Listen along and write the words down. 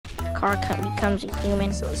car becomes a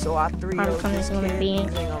human. So I 3 Car yo becomes this a human kid being.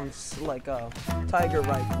 using like a tiger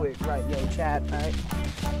right quick, right, yo, chat, right?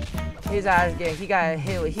 His eyes getting,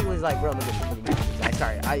 he was like, bro, look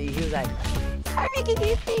at me. He was like, I make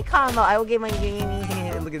a combo. I will get my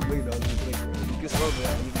look at those. You can slow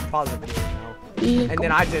down. You can pause the video now. And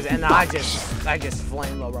then I just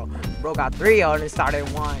flame low, bro. Bro got 3 on and started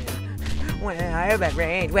whining. When I have that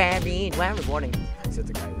range, when recording. So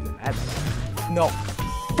the guy was in that. No.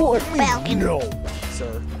 Ford Falcon. No,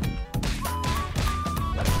 sir.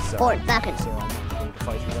 Ford Falcon. Sir, I'm not going to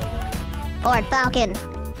fight you right now. Ford Falcon.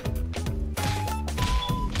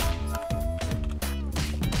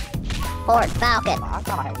 Ford Falcon. I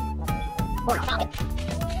thought I had. Ford Falcon.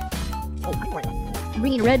 Oh, wait.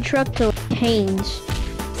 Bringing red truck to Haynes.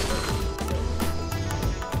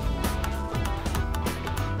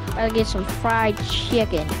 Gotta get some fried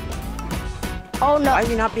chicken. Oh no! Why are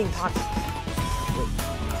you not being taught?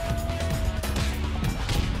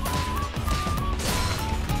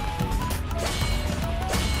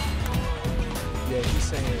 Yeah, he's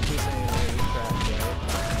saying he's crap,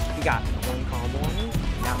 right? He got 1 combo on him.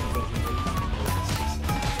 Now he thinks he's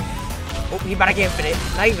oh, he about to get infinite.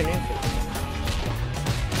 Not even infinite.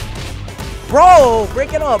 Bro,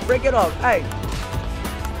 break it up, Hey.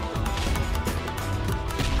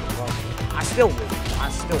 I still win.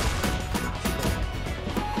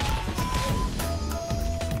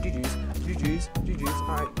 GG's.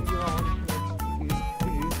 Alright, you're on.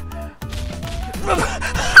 GG's.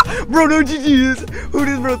 Bro, no GG's. Who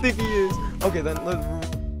does bro think he is? Okay, then let's.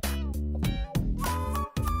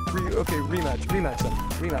 Rematch them.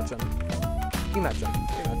 Let's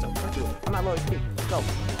do it. I'm at low HP. Let's go. I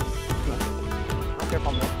don't care if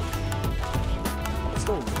I'm low. I'm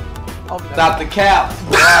still. Stop the cap!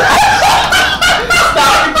 Stop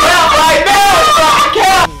the cap right now! Stop the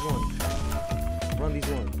cap! Run these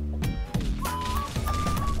one.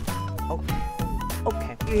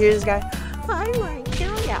 Okay. You hear this guy? I want to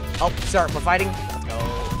kill ya. Oh, sir, we're fighting.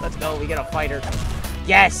 Let's go. We get a fighter.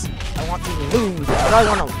 Yes. I want to lose. I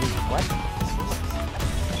don't want to lose. What?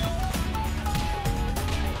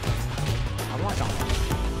 I want something.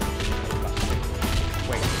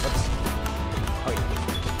 Wait. Let's. Oh yeah.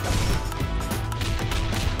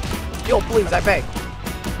 Yo, please, I beg.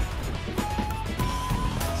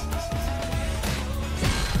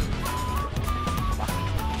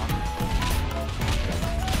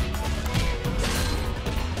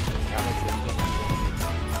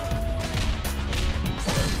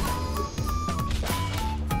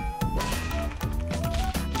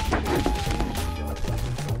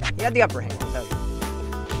 He had the upper hand,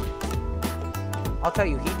 I'll tell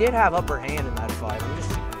you, he did have upper hand in that fight.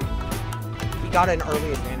 He got an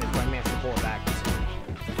early advantage, but I managed to pull it back.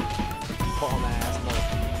 Pull on that ass more.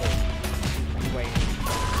 Wait.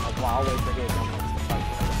 I'll wait for his to fight.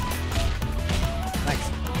 Thanks.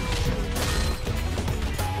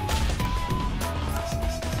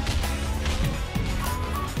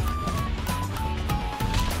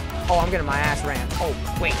 Oh, I'm getting my ass rammed. Oh,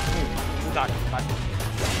 wait. We got it.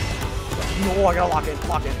 No, I gotta lock in.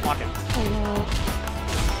 Oh.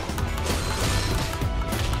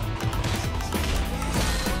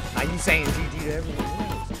 Now you saying GG to everyone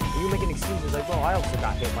else. Are you making excuses like, bro, I also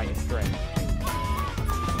got hit by a stray.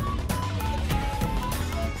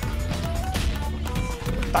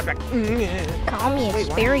 Call me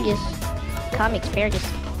asparagus. Call me asparagus. Call me asparagus.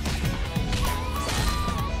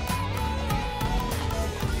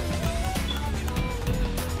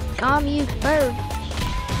 Call me asparagus.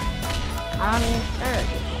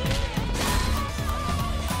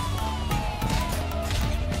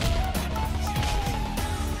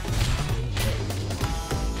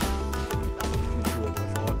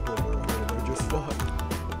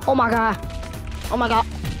 Oh my god. Oh my god.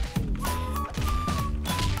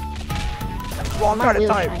 Well, I'm out of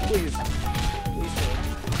time. Please. Please,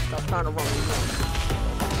 stop trying to run me down.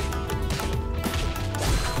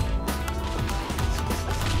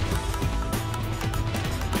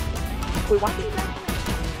 Wait, why did you back?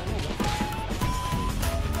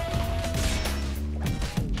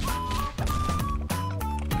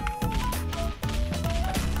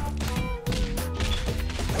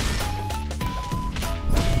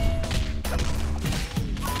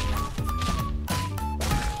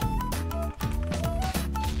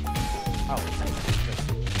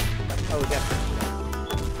 Oh, definitely.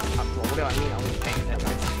 What do I mean? I was paying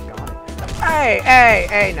attention. Got it.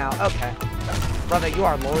 Hey, now. Okay. Brother, you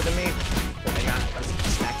are lower than me. But they gotta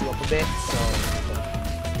just smack you up a bit, so.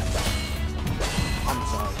 I'm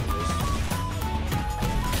sorry for this.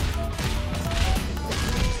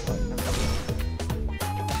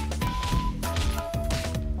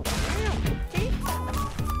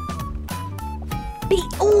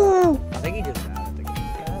 Ooh! I think he just bad. I think he's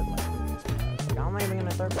bad. Like, how am I even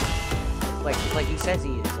gonna third best? Like he says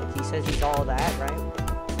he is. Like he says he's all that, right?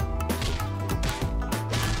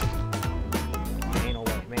 Ain't no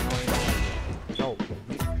way, man. No.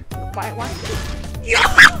 Why?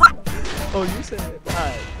 Oh, you said it.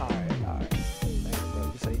 Alright. Thanks, bro.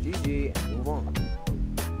 Just say GG and move on.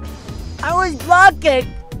 I was blocking!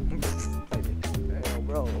 Damn,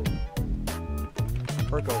 bro.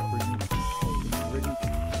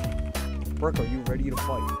 Burko, are you ready to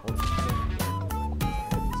fight?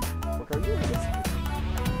 Burko, are you ready to fight?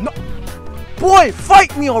 No! Boy,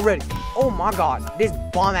 fight me already! Oh my god, this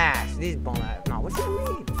bum ass. Nah, what you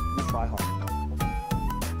mean? You try hard.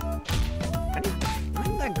 I'm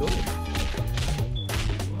not that good.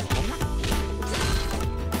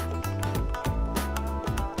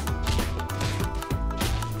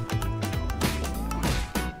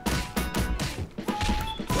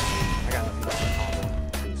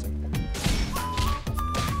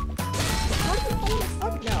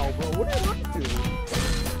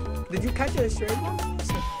 Did you catch it straight one?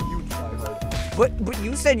 You try hard. But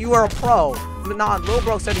you said you were a pro. But nah, Lil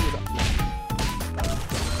Bro said he was a...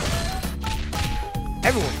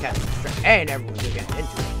 Everyone catches it straight. And everyone's getting into it.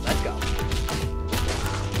 Let's go.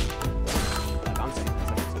 Like I'm saying,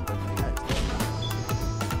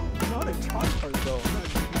 I'm not a tryhard though.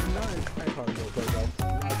 I'm not a tryhard though,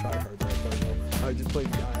 I'm not a tryhard though. I just play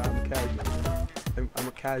I'm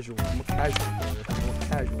a casual. I'm a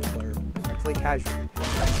casual player. I play casual.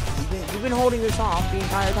 You've been holding this off the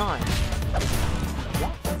entire time.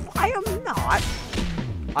 I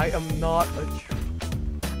am not a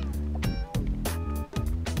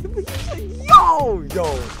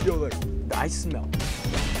Yo, like, I smell.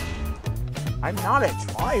 I'm not a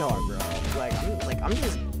tryhard, bro. I'm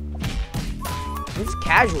just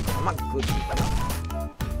casual, bro. I'm not good.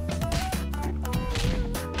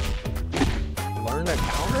 Learn to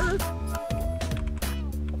counter?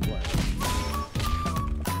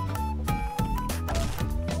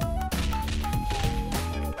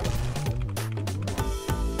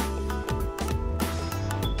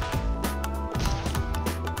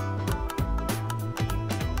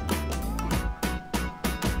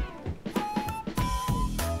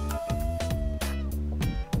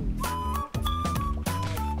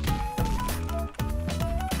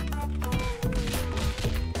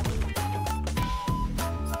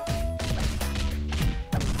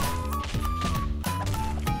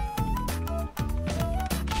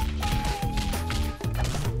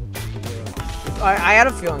 I had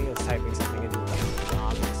a feeling he was typing something.